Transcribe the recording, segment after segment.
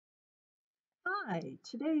Hi,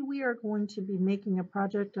 today we are going to be making a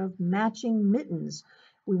project of matching mittens.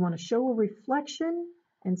 We want to show a reflection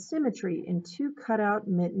and symmetry in two cutout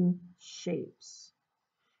mitten shapes.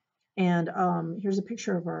 And here's a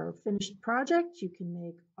picture of our finished project. You can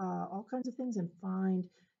make all kinds of things and find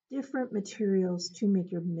different materials to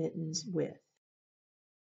make your mittens with.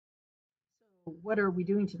 So what are we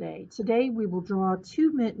doing today? Today we will draw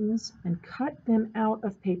two mittens and cut them out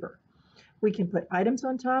of paper. We can put items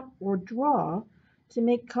on top or draw to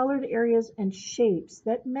make colored areas and shapes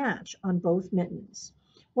that match on both mittens.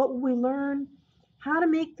 What will we learn? How to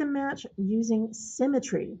make them match using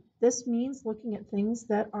symmetry. This means looking at things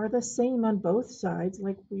that are the same on both sides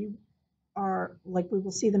like we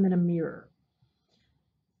will see them in a mirror.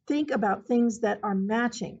 Think about things that are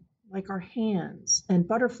matching, like our hands and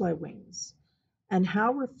butterfly wings, and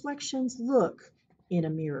how reflections look in a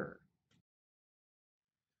mirror.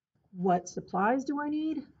 What supplies do I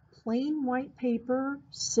need? Plain white paper,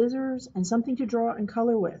 scissors, and something to draw and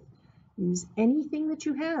color with. Use anything that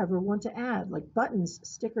you have or want to add, like buttons,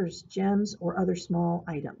 stickers, gems, or other small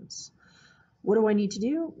items. What do I need to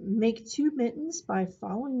do? Make two mittens by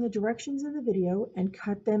following the directions in the video and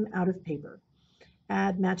cut them out of paper.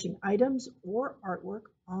 Add matching items or artwork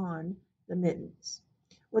on the mittens.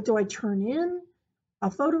 What do I turn in? A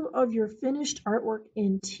photo of your finished artwork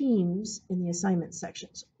in Teams in the assignment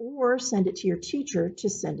sections, or send it to your teacher to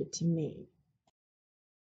send it to me.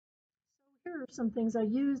 So here are some things I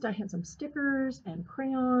used. I had some stickers and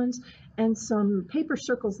crayons and some paper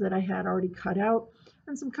circles that I had already cut out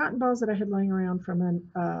and some cotton balls that I had lying around from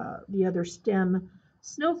the other STEM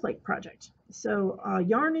snowflake project. So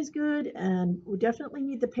yarn is good, and we definitely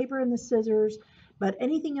need the paper and the scissors. But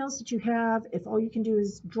anything else that you have, if all you can do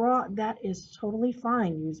is draw, that is totally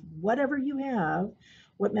fine. Use whatever you have.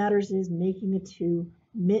 What matters is making the two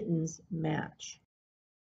mittens match.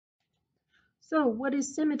 So what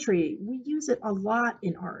is symmetry? We use it a lot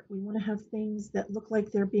in art. We want to have things that look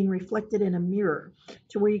like they're being reflected in a mirror,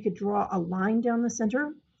 to where you could draw a line down the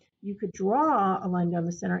center. You could draw a line down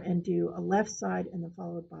the center and do a left side and then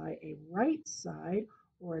followed by a right side,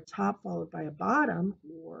 or a top followed by a bottom,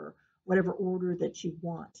 or whatever order that you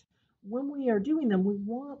want. When we are doing them, we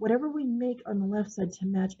want whatever we make on the left side to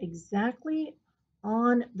match exactly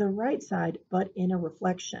on the right side, but in a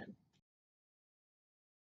reflection.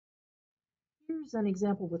 Here's an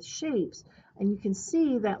example with shapes, and you can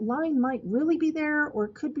see that line might really be there, or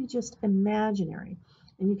it could be just imaginary.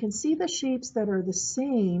 And you can see the shapes that are the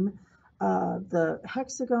same, the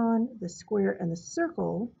hexagon, the square, and the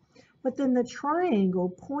circle, but then the triangle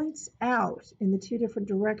points out in the two different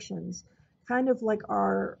directions, kind of like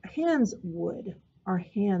our hands would. Our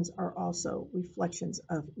hands are also reflections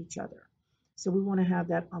of each other. So we want to have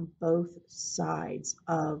that on both sides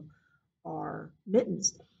of our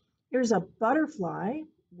mittens. Here's a butterfly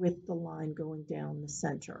with the line going down the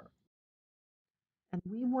center. And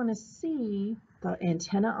we want to see the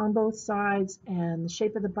antenna on both sides and the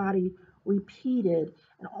shape of the body repeated.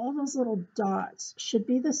 And all those little dots should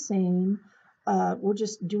be the same. We're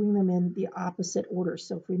just doing them in the opposite order.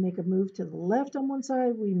 So if we make a move to the left on one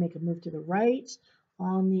side, we make a move to the right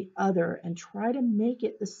on the other, and try to make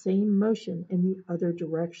it the same motion in the other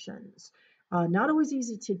directions. Not always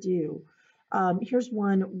easy to do. Here's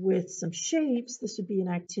one with some shapes. This would be an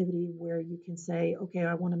activity where you can say, okay,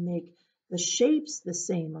 I want to make the shapes the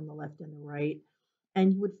same on the left and the right,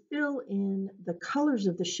 and you would fill in the colors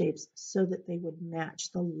of the shapes so that they would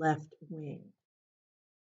match the left wing.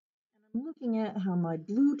 And I'm looking at how my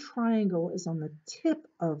blue triangle is on the tip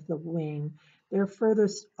of the wing. They're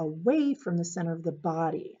furthest away from the center of the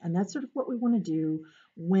body, and that's sort of what we want to do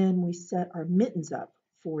when we set our mittens up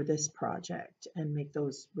for this project and make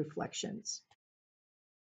those reflections.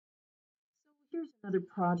 So here's another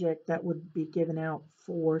project that would be given out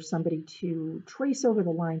for somebody to trace over the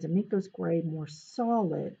lines and make those gray more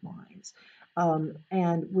solid lines.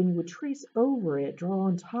 And when you would trace over it, draw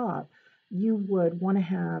on top, you would want to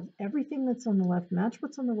have everything that's on the left match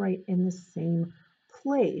what's on the right in the same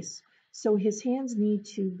place. So his hands need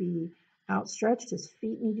to be outstretched, his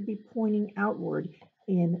feet need to be pointing outward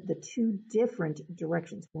in the two different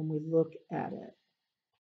directions when we look at it.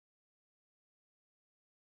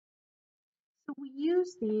 So we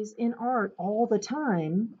use these in art all the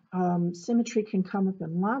time. Symmetry can come up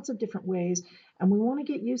in lots of different ways, and we want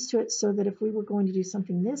to get used to it so that if we were going to do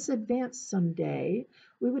something this advanced someday,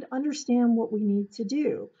 we would understand what we need to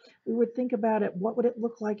do. We would think about it, what would it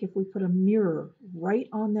look like if we put a mirror right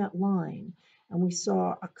on that line and we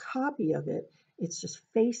saw a copy of it, it's just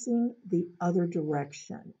facing the other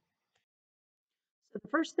direction. So the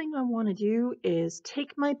first thing I want to do is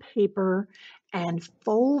take my paper and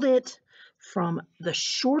fold it from the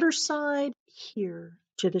shorter side here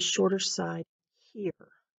to the shorter side here.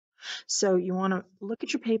 So you want to look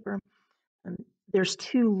at your paper, and there's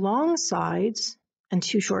two long sides and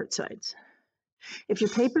two short sides. If your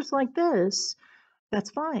paper's like this,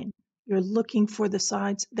 that's fine. You're looking for the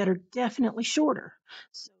sides that are definitely shorter.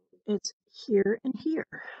 So it's here and here.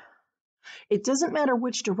 It doesn't matter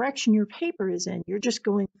which direction your paper is in. You're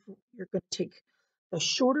going to take the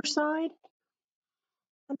shorter side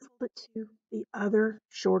and fold it to the other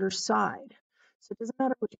shorter side. So it doesn't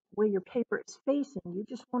matter which way your paper is facing. You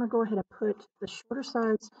just want to go ahead and put the shorter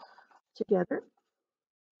sides together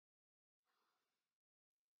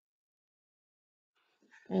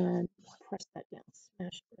and press that down,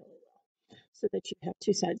 smash it really well so that you have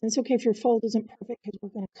two sides. And it's okay if your fold isn't perfect because we're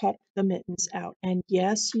going to cut the mittens out. And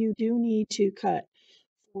yes, you do need to cut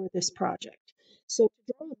for this project. So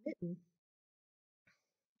to draw a mitten,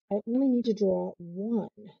 I only need to draw one.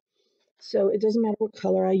 So it doesn't matter what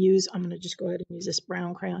color I use. I'm going to just go ahead and use this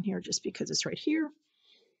brown crayon here just because it's right here.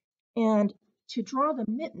 And to draw the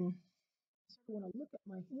mitten, I want to look at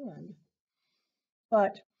my hand,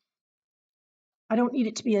 but I don't need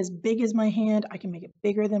it to be as big as my hand. I can make it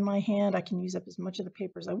bigger than my hand. I can use up as much of the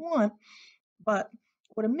paper as I want. But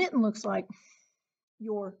what a mitten looks like,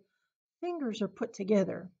 your fingers are put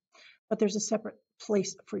together, but there's a separate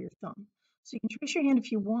place for your thumb. So you can trace your hand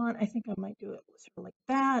if you want. I think I might do it sort of like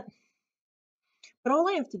that. But all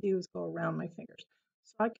I have to do is go around my fingers.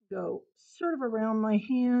 So I can go sort of around my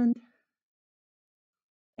hand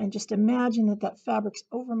and just imagine that that fabric's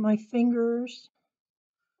over my fingers.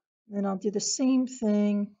 And then I'll do the same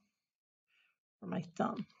thing for my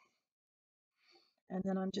thumb. And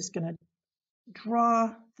then I'm just going to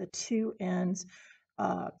draw the two ends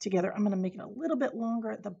together. I'm going to make it a little bit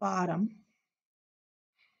longer at the bottom.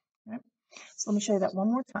 All right. So let me show you that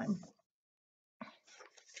one more time.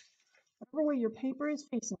 Whatever way your paper is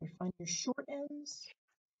facing, you find your short ends,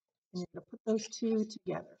 and you're going to put those two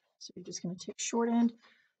together. So you're just going to take short end,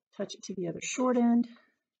 touch it to the other short end,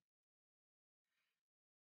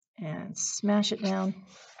 and smash it down.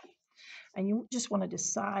 And you just want to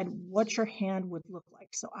decide what your hand would look like.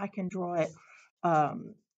 So I can draw it.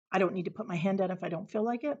 I don't need to put my hand down if I don't feel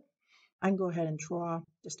like it. I can go ahead and draw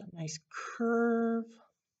just a nice curve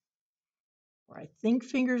where I think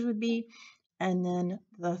fingers would be, and then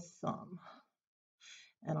the thumb.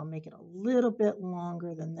 And I'll make it a little bit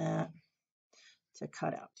longer than that to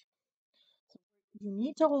cut out. You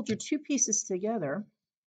need to hold your two pieces together,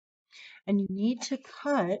 and you need to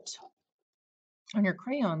cut on your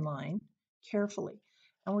crayon line carefully.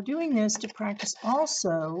 And we're doing this to practice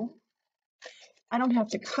also. I don't have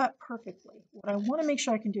to cut perfectly. What I want to make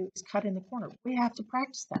sure I can do is cut in the corner. We have to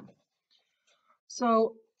practice that.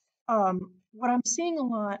 So what I'm seeing a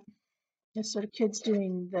lot is sort of kids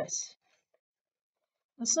doing this.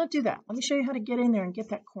 Let's not do that. Let me show you how to get in there and get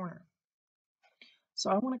that corner. So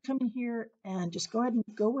I want to come in here and just go ahead and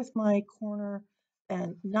go with my corner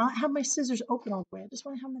and not have my scissors open all the way. I just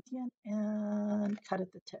want to have them at the end and cut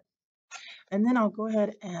at the tip. And then I'll go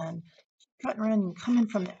ahead and cut around and come in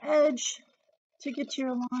from the edge to get to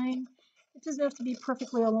your line. It doesn't have to be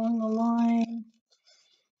perfectly along the line.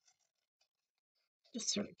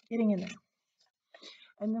 Just sort of getting in there.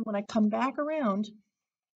 And then when I come back around,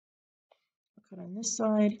 I'll cut on this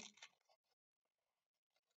side.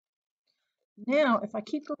 Now, if I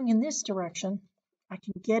keep going in this direction, I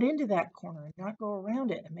can get into that corner and not go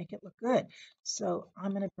around it and make it look good. So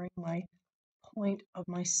I'm going to bring my point of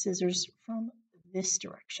my scissors from this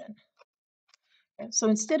direction. Okay, so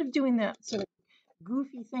instead of doing that sort of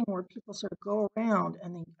goofy thing where people sort of go around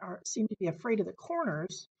and they seem to be afraid of the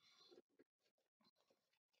corners,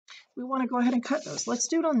 we want to go ahead and cut those. Let's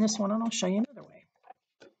do it on this one, and I'll show you another way.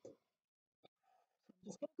 I'm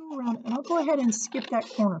just going to go around, and I'll go ahead and skip that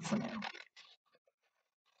corner for now.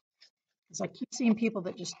 Because I keep seeing people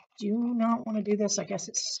that just do not want to do this. I guess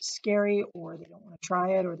it's scary, or they don't want to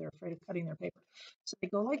try it, or they're afraid of cutting their paper. So they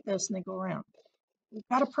go like this, and they go around. We've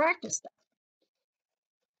got to practice that.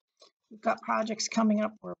 We've got projects coming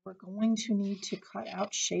up where we're going to need to cut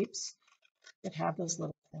out shapes that have those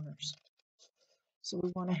little corners. So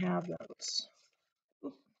we want to have those.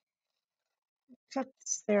 Oop.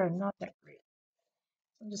 Cuts there are not that great.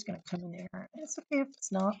 So I'm just going to come in there. It's okay if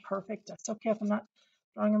it's not perfect. It's okay if I'm not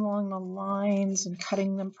drawing along the lines and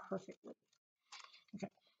cutting them perfectly. Okay.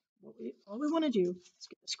 All we want to do is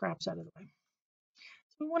get the scraps out of the way.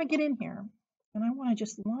 So we want to get in here, and I want to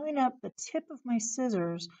just line up the tip of my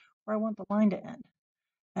scissors where I want the line to end.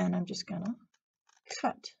 And I'm just going to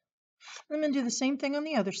cut. I'm going to do the same thing on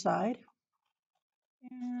the other side.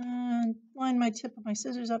 And line my tip of my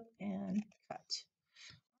scissors up and cut.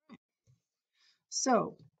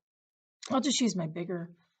 So I'll just use my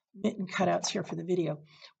bigger mitten cutouts here for the video.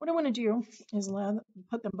 What I want to do is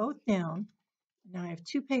put them both down. Now I have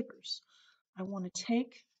two papers. I want to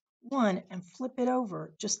take one and flip it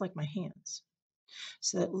over just like my hands,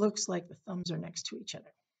 so that it looks like the thumbs are next to each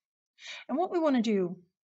other. And what we want to do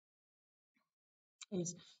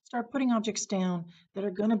is start putting objects down that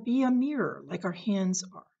are going to be a mirror, like our hands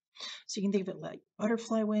are. So you can think of it like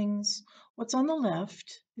butterfly wings. What's on the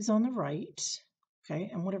left is on the right, okay?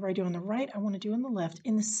 And whatever I do on the right, I want to do on the left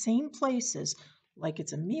in the same places, like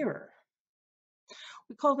it's a mirror.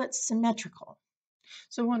 We call that symmetrical.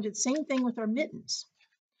 So we want to do the same thing with our mittens.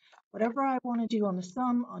 Whatever I want to do on the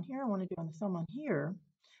thumb on here, I want to do on the thumb on here.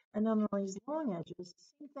 And then on these long edges,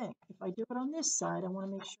 same thing. If I do it on this side, I want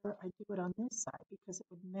to make sure I do it on this side because it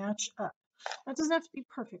would match up. That doesn't have to be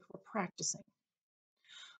perfect. We're practicing.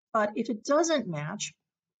 But if it doesn't match,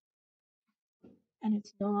 and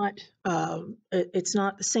it's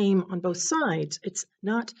not the same on both sides, it's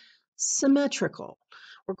not symmetrical.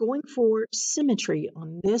 We're going for symmetry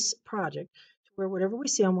on this project, where whatever we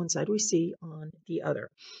see on one side, we see on the other.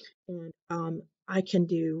 And I can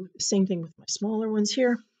do the same thing with my smaller ones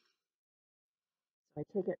here. I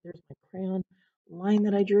take it, there's my crayon line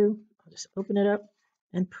that I drew. I'll just open it up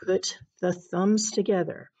and put the thumbs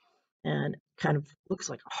together, and kind of looks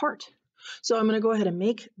like a heart. So I'm going to go ahead and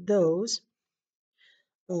make those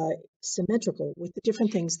symmetrical with the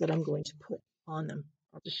different things that I'm going to put on them.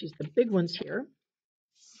 I'll just use the big ones here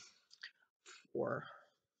for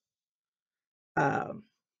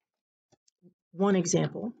one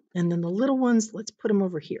example, and then the little ones, let's put them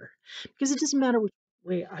over here, because it doesn't matter which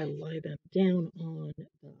way I lie them down on the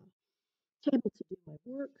table to do my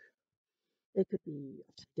work. They could be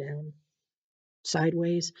upside down,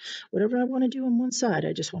 sideways, whatever I want to do on one side.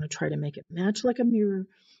 I just want to try to make it match like a mirror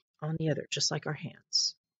on the other, just like our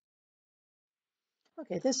hands.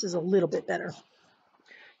 Okay, this is a little bit better.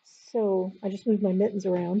 So I just moved my mittens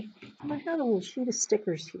around. I have a little sheet of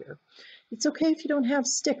stickers here. It's okay if you don't have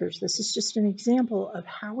stickers. This is just an example of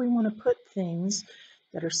how we want to put things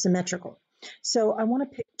that are symmetrical. So I want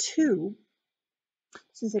to pick two.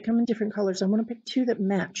 Since they come in different colors, I want to pick two that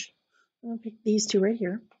match. I'm going to pick these two right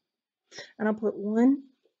here. And I'll put one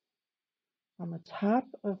on the top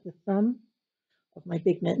of the thumb of my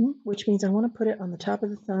big mitten, which means I want to put it on the top of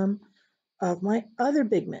the thumb of my other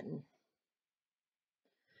big mitten.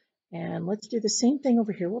 And let's do the same thing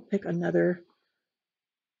over here. We'll pick another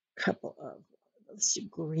couple of, let's do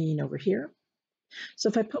green over here. So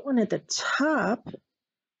if I put one at the top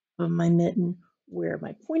of my mitten where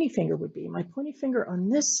my pointy finger would be, my pointy finger on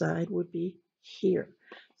this side would be here.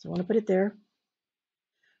 So I want to put it there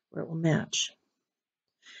where it will match.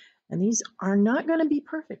 And these are not going to be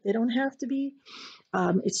perfect. They don't have to be.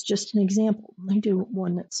 It's just an example. Let me do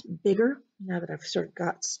one that's bigger now that I've sort of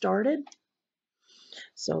got started.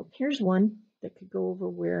 So here's one that could go over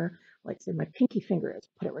where, like say, my pinky finger is.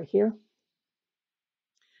 Put it right here.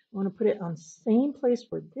 I want to put it on the same place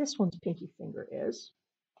where this one's pinky finger is.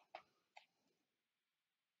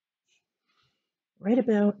 Right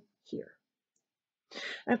about here.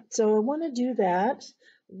 So I want to do that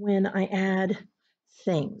when I add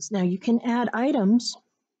things. Now you can add items.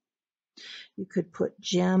 You could put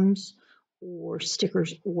gems or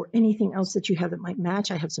stickers or anything else that you have that might match.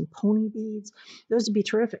 I have some pony beads. Those would be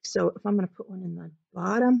terrific. So if I'm going to put one in the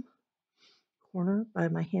bottom corner by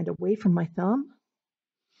my hand away from my thumb,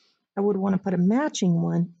 I would want to put a matching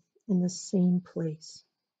one in the same place.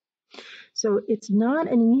 So it's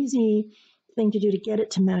not an easy thing to do to get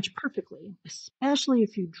it to match perfectly, especially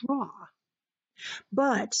if you draw.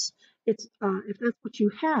 But it's if that's what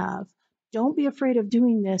you have, don't be afraid of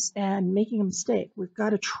doing this and making a mistake. We've got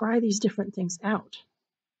to try these different things out.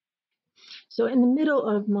 So in the middle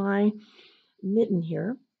of my mitten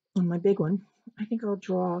here, on my big one, I think I'll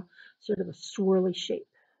draw sort of a swirly shape.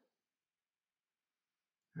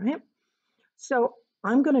 All right. So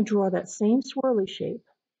I'm going to draw that same swirly shape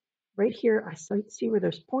right here. I see where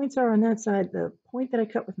those points are on that side. The point that I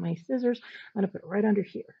cut with my scissors, I'm going to put it right under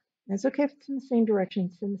here. And it's okay if it's in the same direction.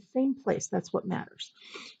 It's in the same place. That's what matters.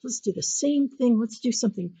 Let's do the same thing. Let's do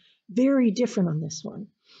something very different on this one.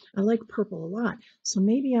 I like purple a lot. So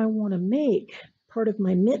maybe I want to make part of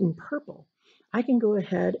my mitten purple. I can go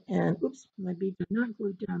ahead and, oops, my beads are not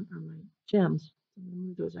glued down on my gems. I'm going to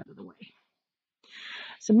move those out of the way.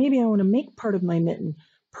 So maybe I want to make part of my mitten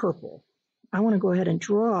purple. I want to go ahead and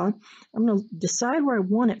draw. I'm going to decide where I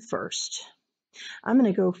want it first. I'm going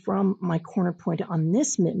to go from my corner point on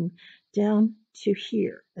this mitten down to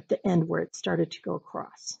here at the end where it started to go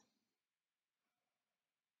across.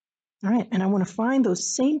 All right, and I want to find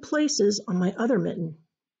those same places on my other mitten.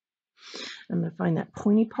 I'm going to find that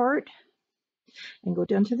pointy part and go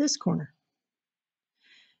down to this corner.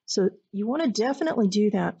 So you want to definitely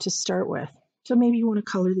do that to start with. So maybe you want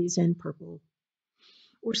to color these in purple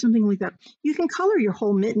or something like that. You can color your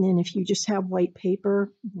whole mitten in if you just have white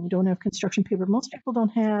paper. You don't have construction paper. Most people don't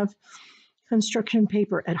have construction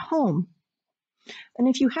paper at home. And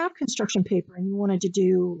if you have construction paper and you wanted to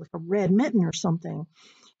do like a red mitten or something,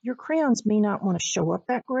 your crayons may not want to show up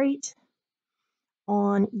that great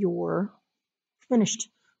on your finished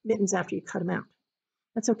mittens after you cut them out.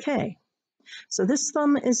 That's okay. So this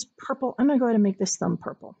thumb is purple. I'm going to go ahead and make this thumb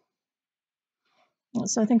purple.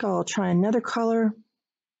 So I think I'll try another color.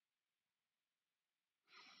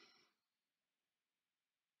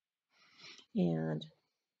 And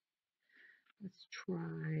let's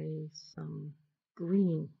try some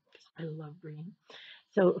green. I love green.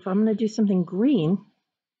 So if I'm going to do something green,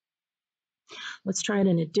 let's try it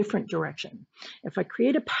in a different direction. If I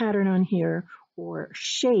create a pattern on here or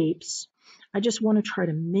shapes, I just want to try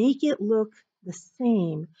to make it look the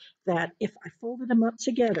same, that if I folded them up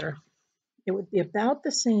together, it would be about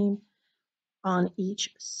the same on each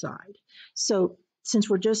side. So since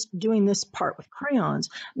we're just doing this part with crayons,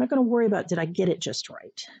 I'm not going to worry about did I get it just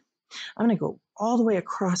right. I'm going to go all the way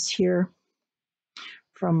across here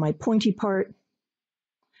from my pointy part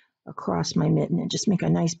across my mitten and just make a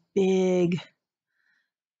nice big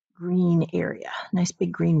green area, nice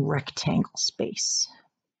big green rectangle space.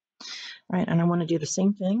 All right, and I want to do the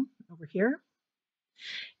same thing over here,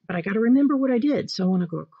 but I got to remember what I did. So I want to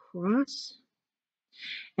go across,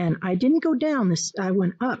 and I didn't go down this, I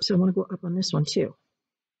went up, so I want to go up on this one too.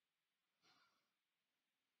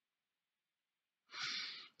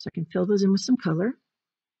 So I can fill those in with some color.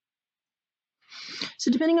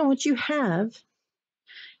 So depending on what you have,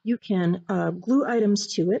 you can glue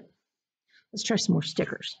items to it. Let's try some more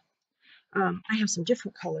stickers. I have some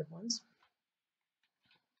different colored ones.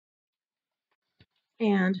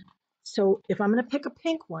 And so if I'm going to pick a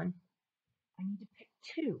pink one, I need to pick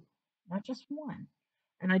two, not just one.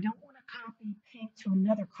 And I don't want to copy pink to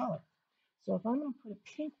another color. So if I'm going to put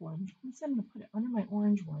a pink one, let's say I'm going to put it under my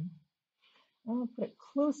orange one. I'm going to put it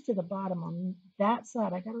close to the bottom on that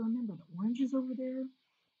side. I got to remember the orange is over there,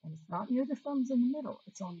 and it's not near the thumbs in the middle.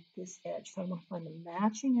 It's on this edge. So I'm going to find the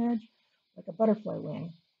matching edge, like a butterfly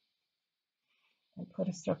wing, and put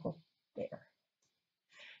a circle there.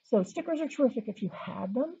 So stickers are terrific if you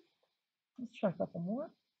have them. Let's try a couple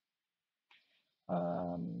more.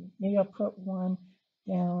 Maybe I'll put one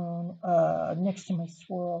down next to my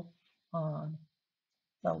swirl on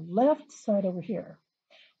the left side over here,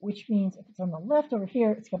 which means if it's on the left over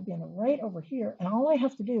here, it's going to be on the right over here. And all I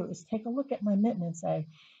have to do is take a look at my mitten and say,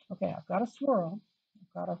 okay, I've got a swirl,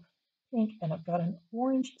 I've got a pink, and I've got an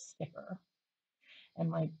orange sticker. And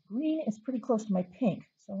my green is pretty close to my pink.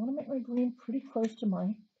 So I want to make my green pretty close to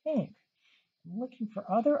my pink. I'm looking for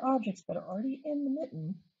other objects that are already in the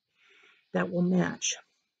mitten that will match.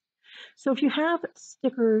 So if you have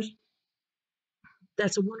stickers,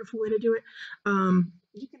 that's a wonderful way to do it.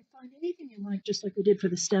 You can find anything you like, just like we did for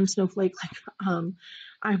the stem snowflake.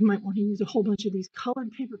 I might want to use a whole bunch of these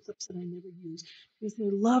colored paper clips that I never use because they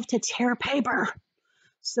love to tear paper.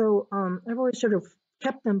 So I've always sort of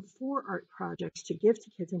kept them for art projects to give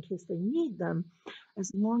to kids in case they need them,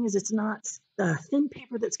 as long as it's not thin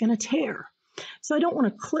paper that's going to tear. So I don't want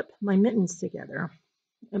to clip my mittens together.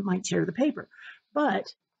 It might tear the paper.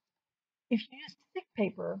 But if you use thick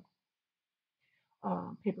paper,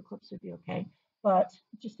 paper clips would be okay. But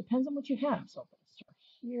it just depends on what you have. So I'll put a star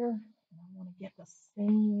here, and I want to get the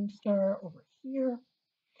same star over here.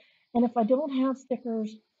 And if I don't have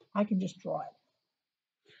stickers, I can just draw it.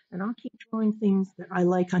 And I'll keep drawing things that I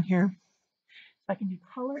like on here. So I can do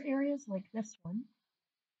color areas like this one,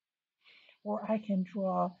 or I can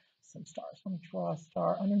draw some stars. Let me draw a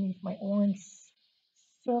star underneath my orange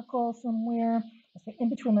circle somewhere. I'll say in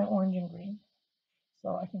between my orange and green.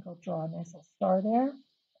 So I think I'll draw a nice little star there,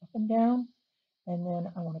 up and down. And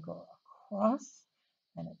then I want to go across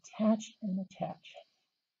and attach and attach.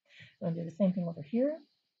 So I'm going to do the same thing over here,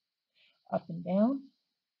 up and down,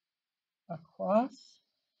 across,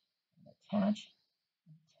 and attach,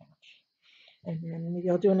 and attach. And then maybe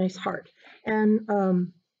I'll do a nice heart. And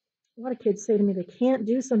a lot of kids say to me they can't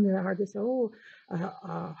do something that hard. They say, oh,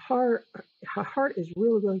 a heart is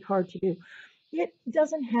really, really hard to do. It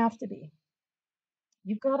doesn't have to be.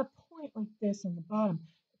 You've got a point like this on the bottom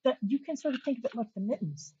that you can sort of think of it like the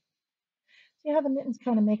mittens. See how the mittens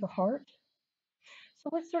kind of make a heart? So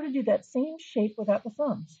let's sort of do that same shape without the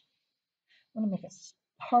thumbs. I'm going to make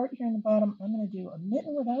a heart here on the bottom. I'm going to do a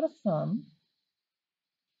mitten without a thumb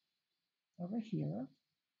over here.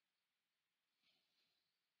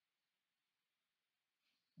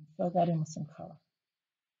 fill that in with some color.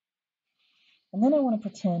 And then I want to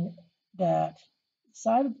pretend that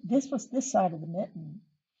this was this side of the mitten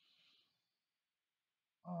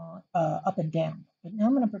up and down. But now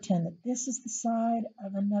I'm going to pretend that this is the side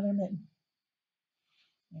of another mitten.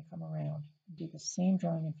 And come around and do the same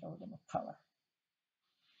drawing and fill it in with color.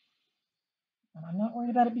 And I'm not worried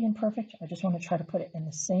about it being perfect. I just want to try to put it in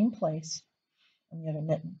the same place on the other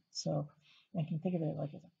mitten. So I can think of it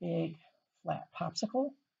like it's a big flat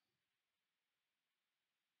popsicle.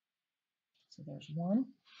 So there's one.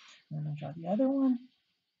 And I'm going to draw the other one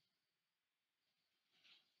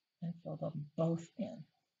and fill them both in.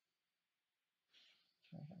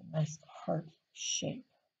 So I have a nice heart shape.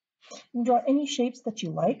 You can draw any shapes that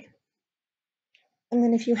you like. And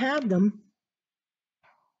then if you have them,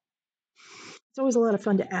 it's always a lot of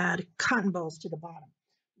fun to add cotton balls to the bottom.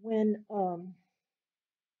 When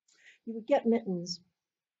you would get mittens,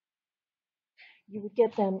 you would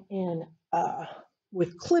get them in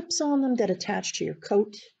with clips on them that attach to your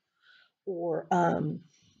coat, or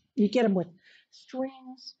you get them with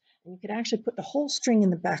strings, and you could actually put the whole string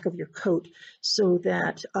in the back of your coat so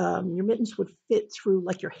that your mittens would fit through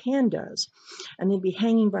like your hand does, and they'd be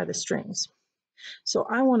hanging by the strings. So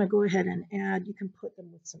I want to go ahead and add, you can put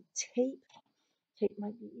them with some tape. Tape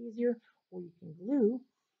might be easier, or you can glue.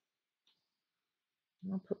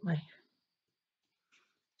 And I'll put my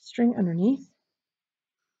string underneath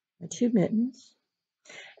my two mittens.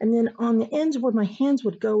 And then on the ends where my hands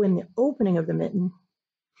would go in the opening of the mitten,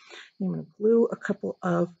 I'm going to glue a couple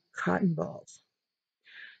of cotton balls.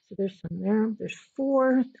 So there's some there. There's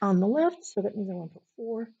 4 on the left, so that means I want to put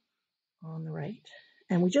 4 on the right.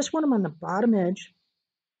 And we just want them on the bottom edge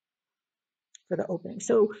for the opening.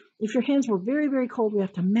 So if your hands were very, very cold, we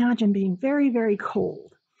have to imagine being very, very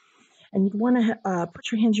cold. And you'd want to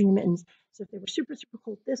put your hands in your mittens. So if they were super, super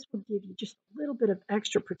cold, this would give you just a little bit of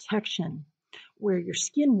extra protection where your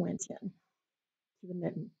skin went in to the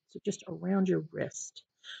mitten. So just around your wrist.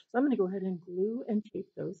 So I'm going to go ahead and glue and tape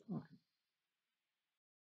those on.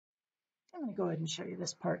 I'm going to go ahead and show you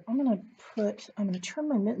this part. I'm going to turn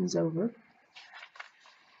my mittens over,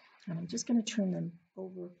 and I'm just going to turn them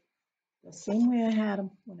over the same way I had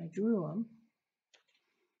them when I drew them.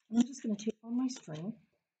 And I'm just going to tape on my string.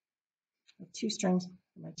 I have 2 strings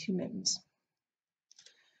for my 2 mittens.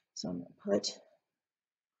 So I'm going to put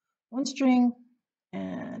 1 string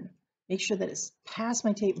and make sure that it's past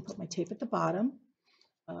my tape and put my tape at the bottom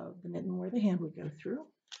of the mitten where the hand would go through.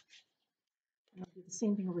 And I'll do the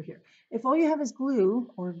same thing over here. If all you have is glue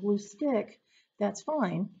or a glue stick, that's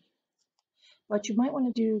fine. But you might want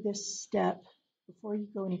to do this step before you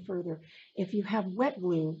go any further. If you have wet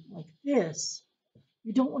glue like this,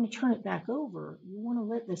 you don't want to turn it back over. You want to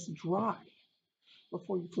let this dry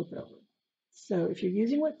before you flip it over. So if you're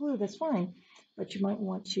using wet glue, that's fine. But you might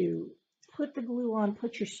want to put the glue on,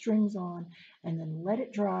 put your strings on, and then let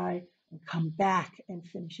it dry and come back and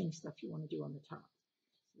finish any stuff you want to do on the top.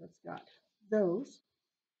 So that's got those.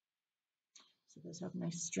 So those have a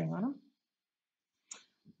nice string on them.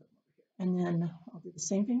 And then I'll do the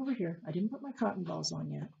same thing over here. I didn't put my cotton balls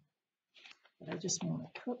on yet, but I just want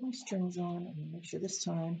to put my strings on and make sure this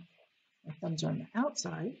time my thumbs are on the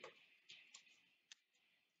outside.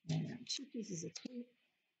 And 2 pieces of tape.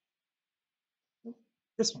 Oh,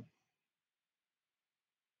 this one.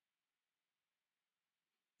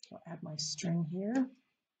 I'll add my string here on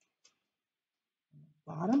the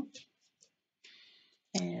bottom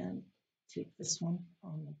and take this one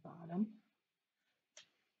on the bottom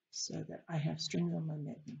so that I have strings on my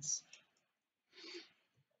mittens.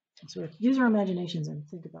 So use our imaginations and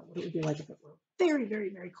think about what it would be like if it were very, very,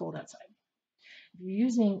 very cold outside. If you're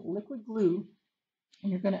using liquid glue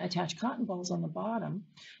and you're going to attach cotton balls on the bottom,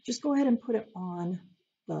 just go ahead and put it on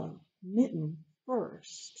the mitten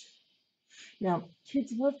first. Now,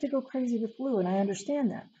 kids love to go crazy with glue, and I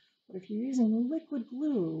understand that. But if you're using liquid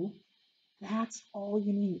glue, that's all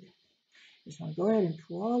you need. You just want to go ahead and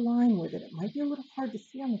draw a line with it. It might be a little hard to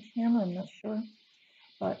see on the camera, I'm not sure.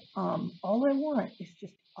 But all I want is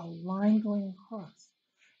just a line going across.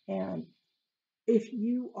 And if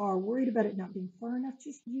you are worried about it not being far enough,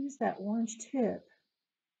 just use that orange tip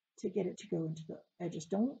to get it to go into the edges.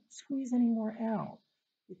 Don't squeeze any more out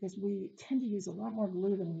because we tend to use a lot more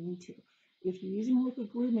glue than we need to. If you're using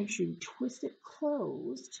liquid glue, make sure you twist it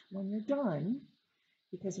closed when you're done,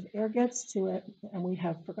 because if air gets to it and we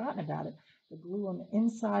have forgotten about it, the glue on the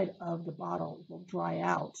inside of the bottle will dry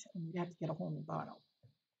out and you have to get a whole new bottle.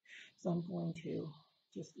 So I'm going to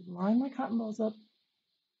just line my cotton balls up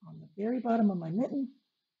on the very bottom of my mitten.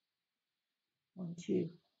 1, 2,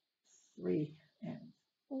 3, and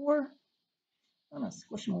 4. I'm going to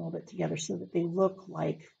squish them a little bit together so that they look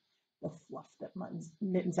like the fluff that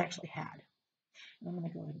Mittens actually had. And I'm going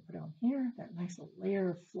to go ahead and put on here that nice little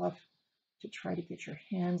layer of fluff to try to get your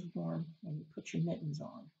hands warm when you put your mittens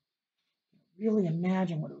on. Really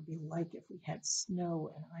imagine what it would be like if we had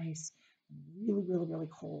snow and ice and really, really, really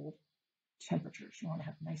cold temperatures. You want to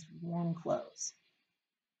have nice warm clothes.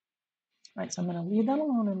 All right, so I'm going to leave that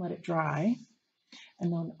alone and let it dry,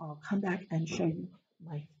 and then I'll come back and show you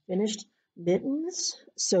my finished mittens.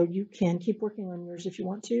 So you can keep working on yours if you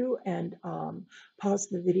want to, and pause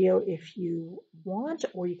the video if you want,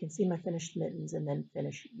 or you can see my finished mittens and then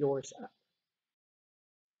finish yours up.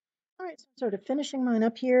 All right, so I'm sort of finishing mine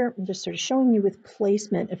up here. I'm just sort of showing you with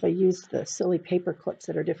placement if I use the silly paper clips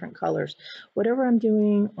that are different colors. Whatever I'm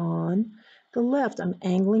doing on the left, I'm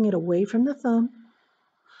angling it away from the thumb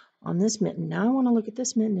on this mitten. Now I want to look at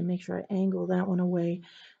this mitten and make sure I angle that one away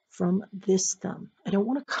from this thumb. I don't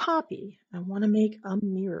want to copy. I want to make a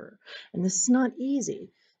mirror. And this is not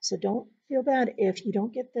easy. So don't feel bad if you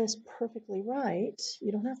don't get this perfectly right.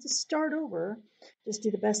 You don't have to start over. Just do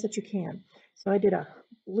the best that you can. So I did a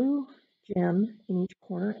blue gem in each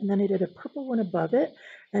corner, and then I did a purple one above it.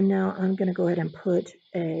 And now I'm going to go ahead and put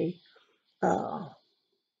a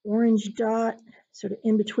orange dot sort of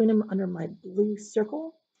in between them under my blue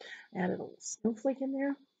circle. Added a little snowflake in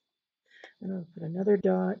there. And I'll put another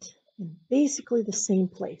dot in basically the same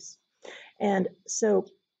place. And so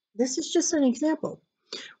this is just an example.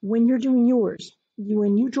 When you're doing yours,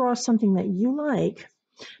 when you draw something that you like,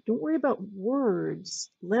 don't worry about words.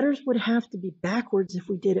 Letters would have to be backwards if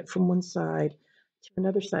we did it from one side to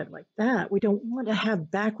another side like that. We don't want to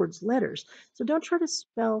have backwards letters. So don't try to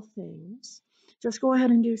spell things. Just go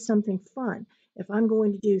ahead and do something fun. If I'm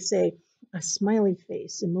going to do, say, a smiley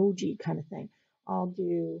face emoji kind of thing, I'll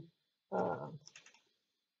do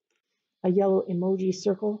a yellow emoji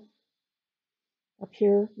circle up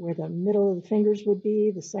here where the middle of the fingers would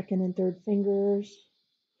be, the second and third fingers.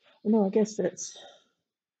 Oh, no, I guess that's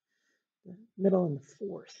the middle and the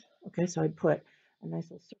fourth. Okay, so I'd put a nice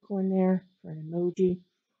little circle in there for an emoji.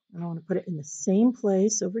 And I want to put it in the same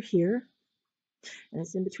place over here. And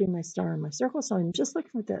it's in between my star and my circle. So I'm just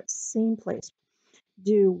looking for that same place.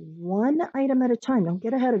 Do one item at a time. Don't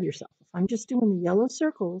get ahead of yourself. If I'm just doing the yellow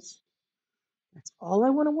circles, that's all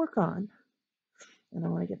I want to work on. And I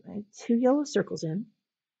want to get my 2 yellow circles in.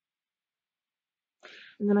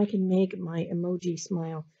 And then I can make my emoji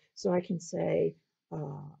smile. So I can say, I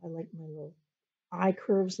like my little eye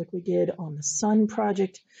curves like we did on the sun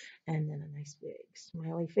project, and then a nice big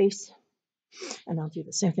smiley face. And I'll do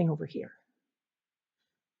the same thing over here.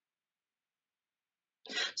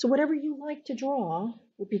 So whatever you like to draw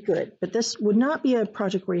would be good, but this would not be a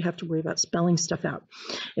project where you have to worry about spelling stuff out.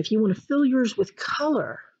 If you want to fill yours with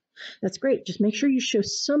color, that's great. Just make sure you show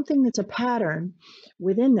something that's a pattern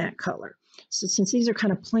within that color. So since these are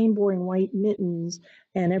kind of plain, boring white mittens,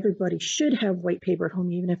 and everybody should have white paper at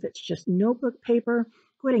home, even if it's just notebook paper,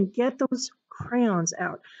 go ahead and get those crayons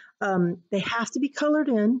out. They have to be colored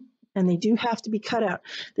in, and they do have to be cut out.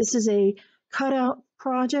 This is a cutout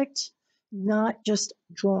project, not just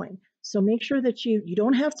drawing. So make sure that you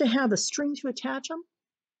don't have to have a string to attach them,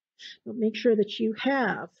 but make sure that you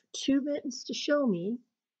have 2 mittens to show me.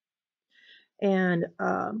 And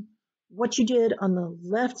what you did on the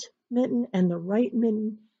left mitten and the right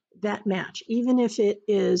mitten, that match. Even if it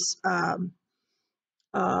is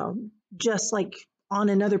just like on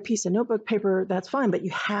another piece of notebook paper, that's fine, but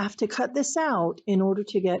you have to cut this out in order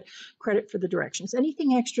to get credit for the directions.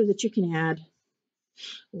 Anything extra that you can add,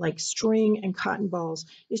 like string and cotton balls,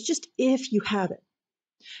 is just if you have it.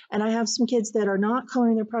 And I have some kids that are not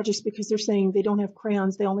coloring their projects because they're saying they don't have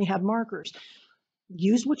crayons, they only have markers.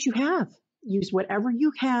 Use what you have. Use whatever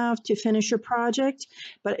you have to finish your project,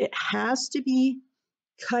 but it has to be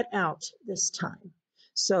cut out this time.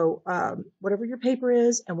 So whatever your paper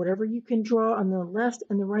is and whatever you can draw on the left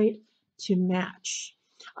and the right to match.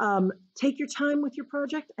 Take your time with your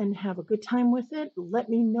project and have a good time with it. Let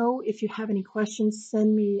me know if you have any questions.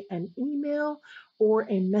 Send me an email or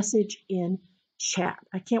a message in chat.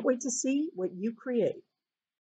 I can't wait to see what you create.